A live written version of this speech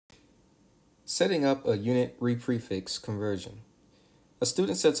Setting up a unit reprefix conversion. A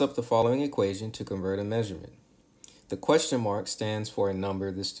student sets up the following equation to convert a measurement. The question mark stands for a number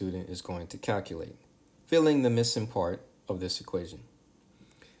the student is going to calculate, filling the missing part of this equation.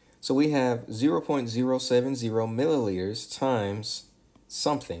 So we have 0.070 milliliters times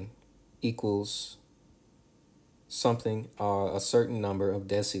something equals something, a certain number of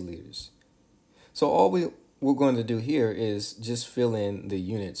deciliters. So all we're going to do here is just fill in the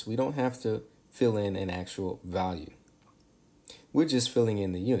units. We don't have to fill in an actual value. We're just filling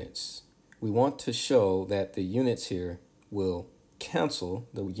in the units. We want to show that the units here will cancel,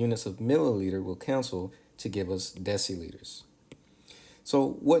 the units of milliliter will cancel to give us deciliters.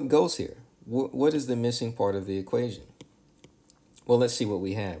 So what goes here? What is the missing part of the equation? Well, let's see what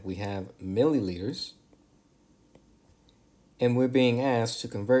we have. We have milliliters, and we're being asked to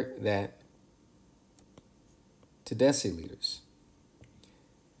convert that to deciliters.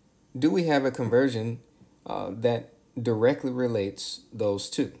 Do we have a conversion that directly relates those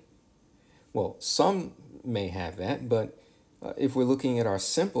two? Well, some may have that, but if we're looking at our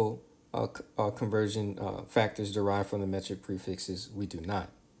simple conversion factors derived from the metric prefixes, we do not.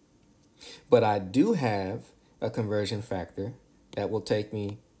 But I do have a conversion factor that will take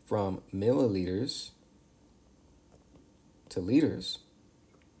me from milliliters to liters.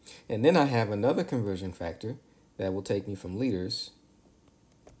 And then I have another conversion factor that will take me from liters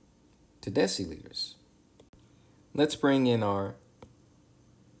to deciliters. Let's bring in our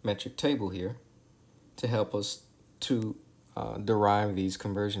metric table here to help us to derive these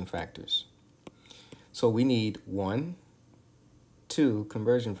conversion factors. So we need 2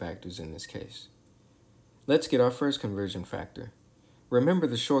 conversion factors in this case. Let's get our first conversion factor. Remember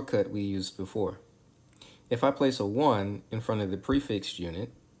the shortcut we used before. If I place a 1 in front of the prefixed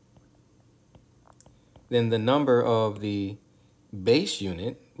unit, then the number of the base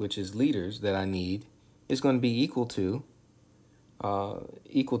unit, which is liters, that I need is going to be equal to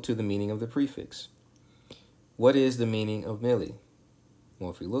the meaning of the prefix. What is the meaning of milli? Well,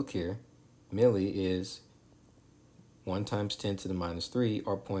 if we look here, milli is 1 times 10 to the minus 3,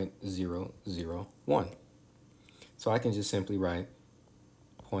 or 0.001. So I can just simply write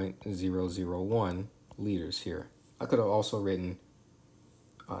 0.001 liters here. I could have also written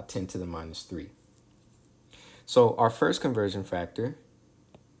 10 to the minus 3. So our first conversion factor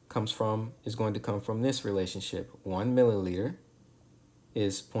is going to come from this relationship. 1 milliliter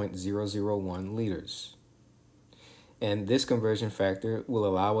is 0.001 liters. And this conversion factor will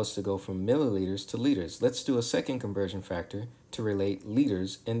allow us to go from milliliters to liters. Let's do a second conversion factor to relate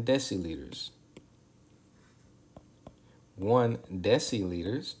liters and deciliters. 1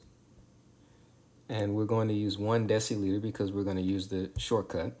 deciliters, and we're going to use 1 deciliter because we're going to use the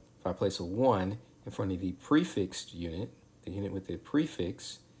shortcut. If I place a 1 in front of the prefixed unit, the unit with the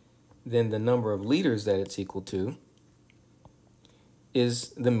prefix, then the number of liters that it's equal to is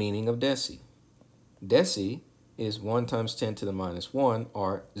the meaning of deci. Deci is 1 times 10 to the minus 1,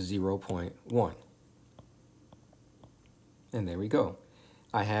 or 0.1. And there we go.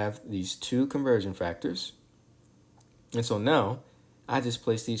 I have these 2 conversion factors. And so now I just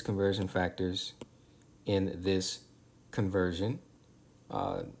place these conversion factors in this conversion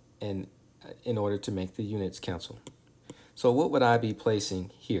and in order to make the units cancel. So what would I be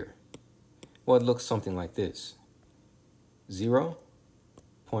placing here? Well, it looks something like this. 0.070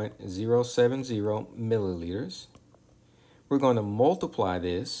 milliliters. We're going to multiply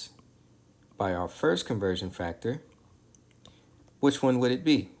this by our first conversion factor. Which one would it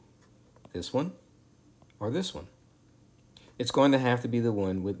be? This one or this one? It's going to have to be the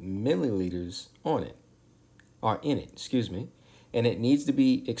one with milliliters on it, or in it, excuse me. And it needs to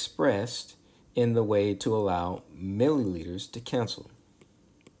be expressed in the way to allow milliliters to cancel.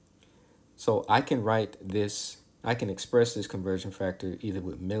 So I can write this, I can express this conversion factor either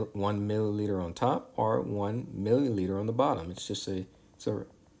with 1 milliliter on top or 1 milliliter on the bottom. It's just a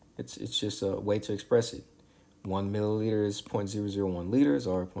way to express it. 1 milliliter is 0.001 liters,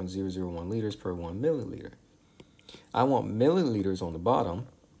 or 0.001 liters per 1 milliliter. I want milliliters on the bottom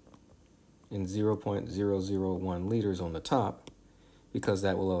and 0.001 liters on the top, because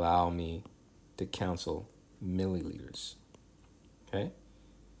that will allow me to cancel milliliters. Okay?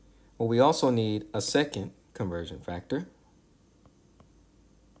 Well, we also need a second conversion factor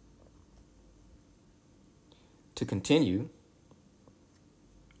to continue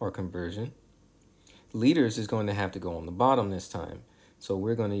our conversion. Liters is going to have to go on the bottom this time. So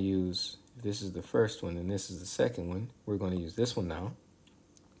we're going to use, this is the first one and this is the second one. We're going to use this one now.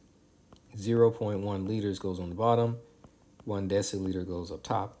 0.1 liters goes on the bottom. 1 deciliter goes up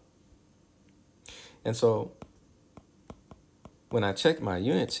top. And so when I check my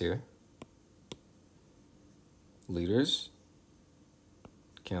units here, Liters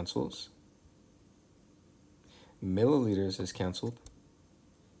cancels. Milliliters is canceled.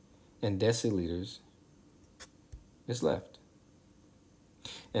 And deciliters is left.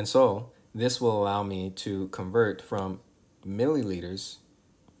 And so this will allow me to convert from milliliters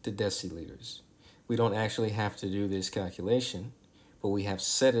to deciliters. We don't actually have to do this calculation, but we have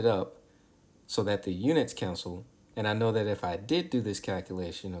set it up so that the units cancel. And I know that if I did do this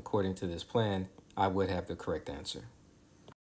calculation according to this plan, I would have the correct answer.